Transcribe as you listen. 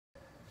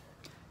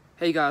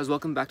Hey guys,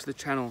 welcome back to the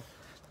channel.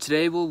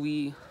 Today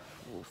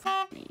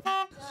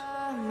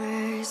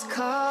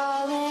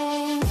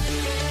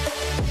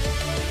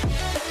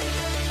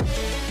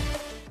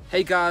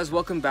Hey guys,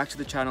 welcome back to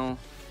the channel.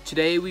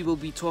 Today we will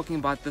be talking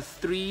about the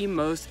 3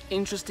 most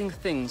interesting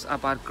things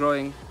about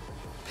growing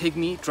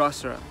Pygmy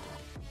Drosera.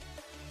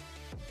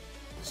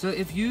 So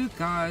if you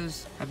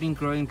guys have been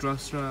growing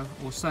Drosera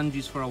or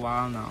Sundews for a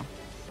while now,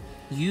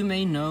 you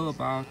may know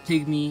about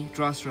Pygmy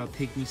Drosera,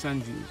 Pygmy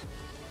Sundews.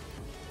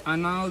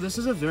 And now this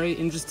is a very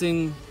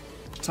interesting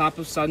type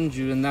of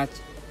Sundew in that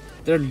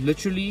they're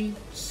literally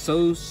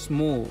so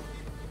small.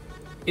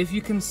 If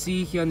you can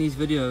see here in these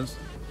videos,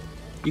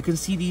 you can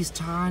see these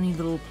tiny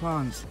little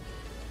plants,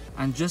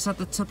 and just at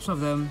the tips of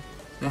them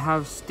they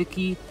have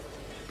sticky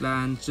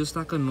glands just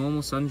like a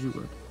normal Sundew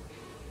would.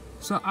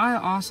 So I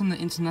asked on the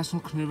International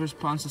Carnivorous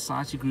Plant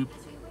Society group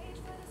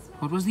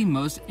what was the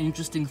most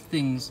interesting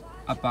things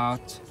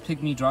about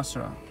Pygmy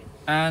Drosera,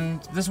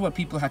 and this is what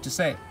people had to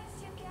say.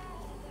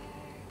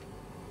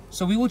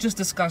 So we will just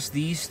discuss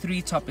these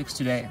 3 topics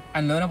today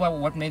and learn about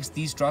what makes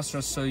these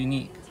Droseras so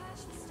unique.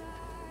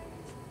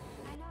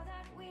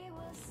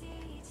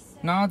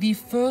 Now the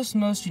first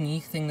most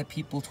unique thing that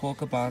people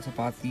talk about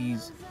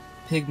these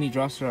Pygmy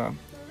Drosera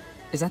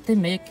is that they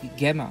make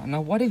gemmae.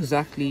 Now what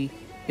exactly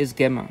is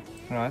gemmae,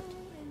 right?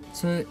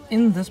 So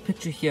in this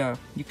picture here,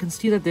 you can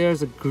see that there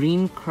is a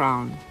green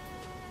crown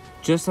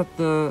just at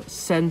the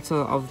center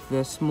of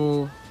the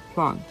small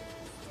plant.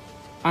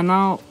 And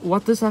now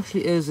what this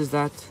actually is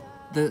that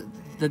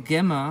the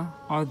gemmae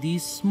are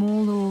these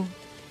small little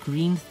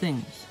green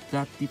things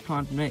that the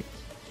plant makes,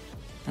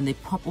 and they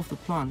pop off the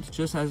plant.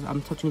 Just as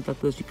I'm touching it like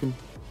this, you can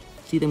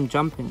see them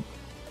jumping.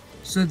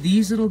 So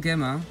these little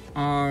gemmae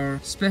are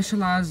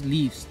specialized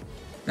leaves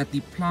that the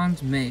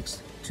plant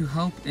makes to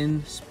help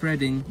in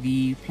spreading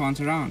the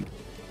plant around.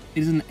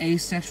 It is an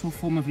asexual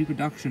form of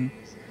reproduction,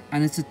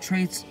 and it's a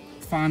trait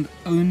found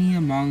only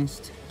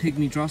amongst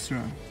Pygmy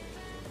Drosera.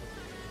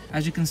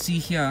 As you can see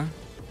here,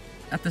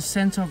 at the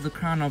center of the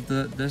crown of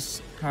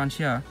this plant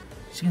here,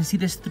 you can see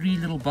there's 3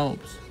 little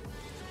bulbs.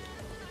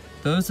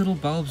 Those little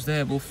bulbs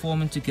there will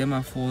form into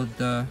gemmae for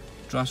the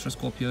Drosera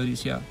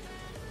scorpioides here,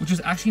 which is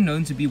actually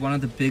known to be one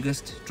of the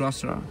biggest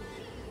Drosera.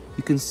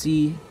 You can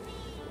see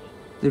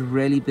the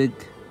really big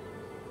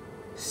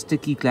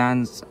sticky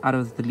glands out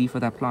of the leaf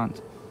of that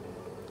plant.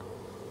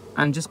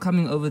 And just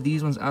coming over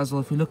these ones as well,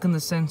 if you look in the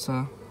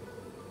center,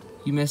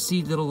 you may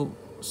see little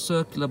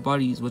circular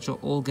bodies which are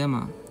all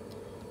gemmae.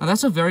 Now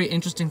that's a very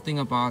interesting thing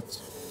about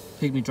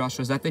Pygmy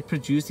Drosera, is that they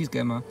produce these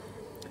gemmae,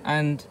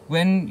 and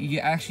when you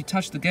actually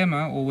touch the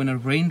gemmae, or when a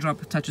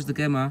raindrop touches the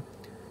gemmae,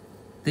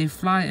 they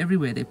fly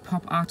everywhere. They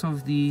pop out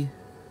of the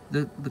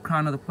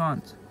crown of the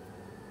plant.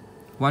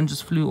 One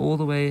just flew all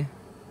the way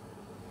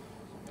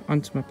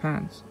onto my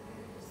pants.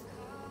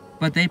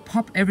 But they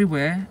pop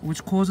everywhere,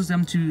 which causes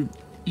them to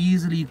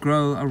easily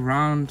grow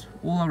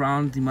all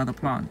around the mother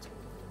plant.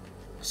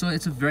 So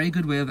it's a very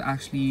good way of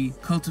actually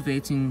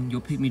cultivating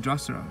your Pygmy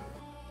Drosera.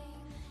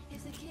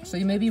 So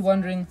you may be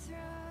wondering,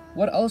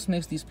 what else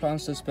makes these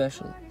plants so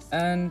special?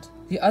 And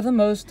the other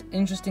most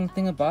interesting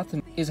thing about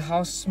them is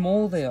how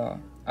small they are.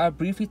 I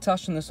briefly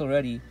touched on this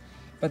already,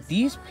 but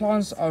these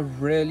plants are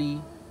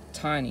really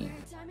tiny.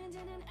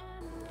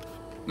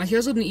 Now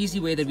here's an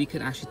easy way that we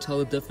can actually tell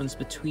the difference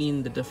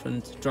between the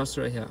different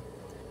Drosera here.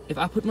 If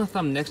I put my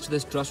thumb next to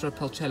this Drosera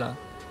pelchella,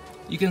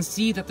 you can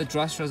see that the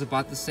Drosera is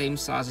about the same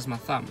size as my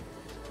thumb.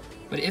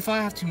 But if I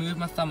have to move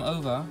my thumb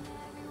over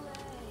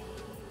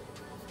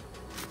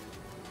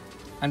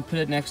and put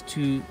it next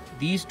to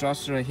these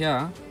Drosera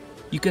here,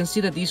 you can see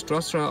that these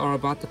Drosera are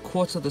about the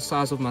quarter the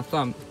size of my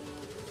thumb.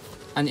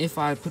 And if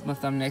I put my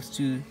thumb next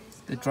to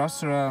the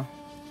Drosera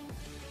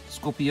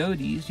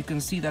scorpioides, you can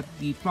see that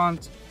the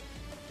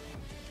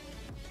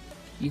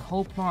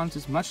whole plant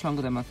is much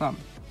longer than my thumb.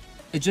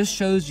 It just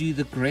shows you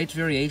the great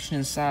variation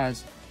in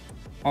size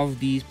of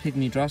these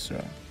Pygmy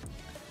Drosera,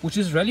 which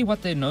is really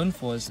what they're known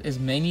for, is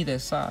mainly their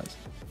size.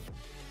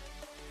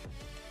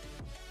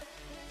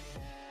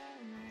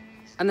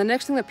 And the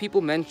next thing that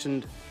people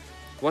mentioned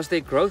was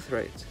their growth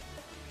rate.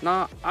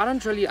 Now, I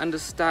don't really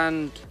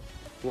understand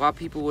why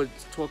people would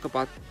talk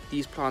about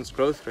these plants'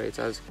 growth rates,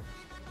 as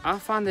I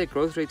find their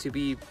growth rate to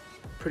be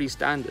pretty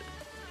standard.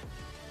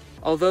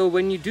 Although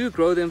when you do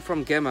grow them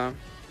from gemmae,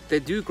 they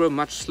do grow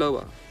much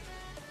slower.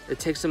 It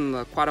takes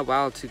them quite a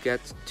while to get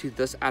to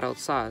this adult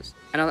size.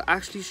 And I'll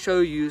actually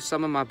show you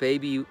some of my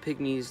baby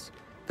pygmies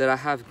that I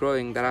have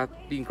growing, that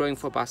I've been growing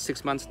for about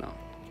 6 months now.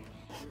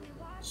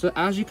 So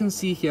as you can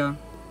see here,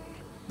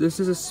 this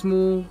is a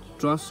small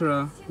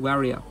Drosera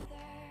warrior,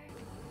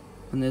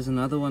 and there's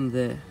another one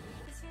there.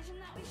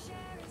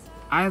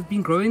 I have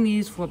been growing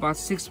these for about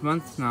 6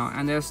 months now,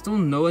 and they're still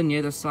nowhere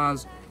near the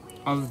size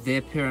of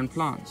their parent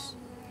plants.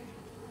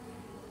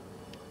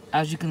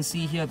 As you can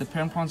see here, the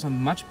parent plants are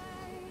much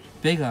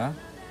bigger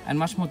and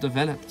much more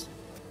developed.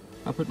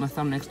 I'll put my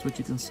thumb next to it,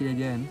 you can see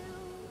again.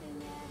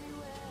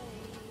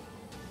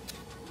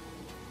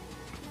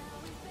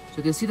 So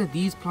you can see that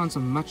these plants are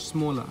much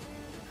smaller.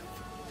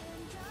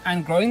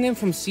 And growing them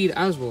from seed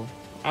as well,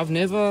 I've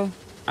never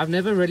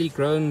really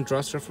grown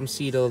Drosera from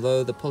seed,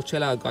 although the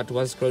Pulchella I got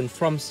was grown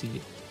from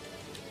seed.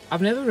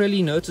 I've never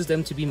really noticed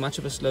them to be much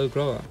of a slow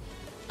grower.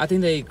 I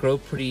think they grow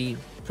pretty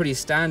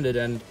standard,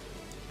 and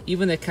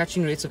even their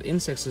catching rates of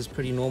insects is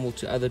pretty normal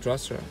to other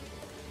Drosera.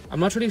 I'm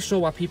not really sure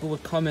why people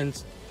would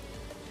comment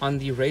on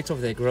the rate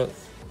of their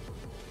growth.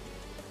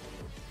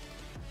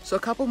 So a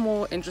couple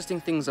more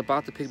interesting things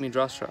about the Pygmy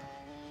Drosera.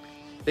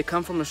 They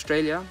come from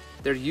Australia.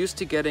 They're used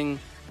to getting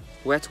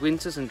wet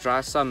winters and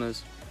dry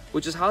summers,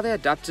 which is how they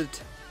adapted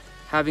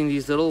having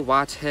these little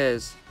white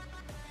hairs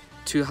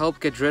to help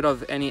get rid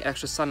of any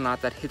extra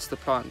sunlight that hits the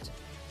plant.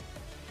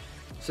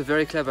 It's a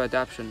very clever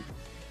adaptation.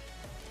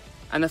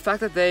 And the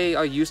fact that they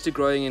are used to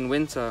growing in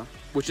winter,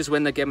 which is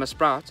when the gemma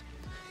sprout,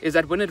 is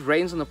that when it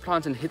rains on the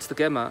plant and hits the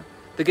gemma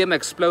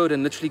explode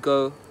and literally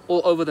go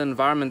all over the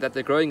environment that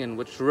they're growing in,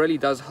 which really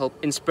does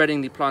help in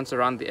spreading the plants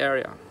around the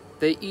area.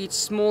 They eat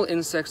small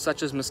insects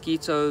such as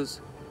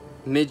mosquitoes,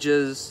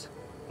 midges,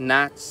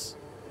 gnats,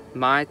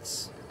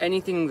 mites,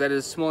 anything that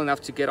is small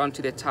enough to get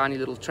onto their tiny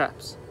little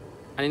traps.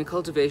 And in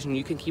cultivation,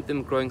 you can keep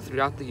them growing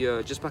throughout the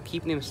year just by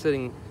keeping them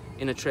sitting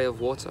in a tray of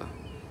water.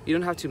 You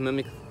don't have to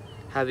mimic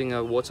having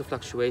a water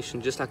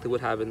fluctuation just like they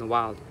would have in the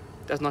wild.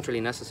 That's not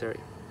really necessary.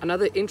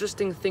 Another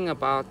interesting thing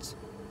about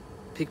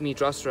Pygmy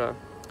Drosera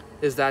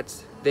is that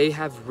they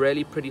have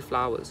really pretty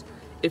flowers.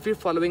 If you're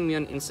following me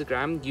on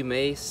Instagram, you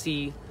may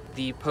see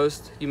the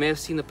post, you may have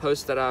seen the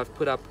post that I've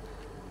put up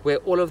where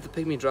all of the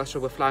Pygmy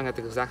Drosera were flying at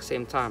the exact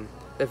same time.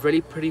 They have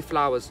really pretty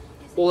flowers,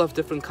 all of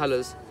different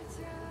colors,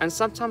 and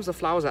sometimes the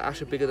flowers are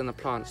actually bigger than the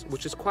plants,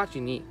 which is quite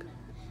unique.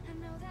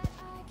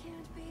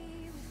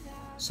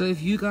 So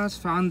if you guys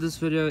found this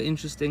video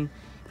interesting,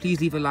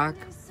 please leave a like,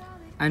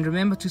 and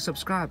remember to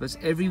subscribe, as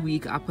every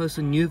week I post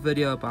a new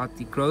video about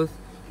the growth,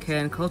 care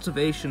and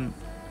cultivation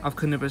of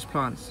carnivorous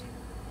plants.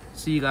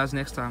 See you guys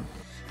next time.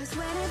 'Cause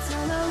when it's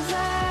all over,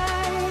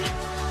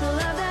 the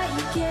love that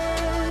you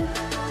give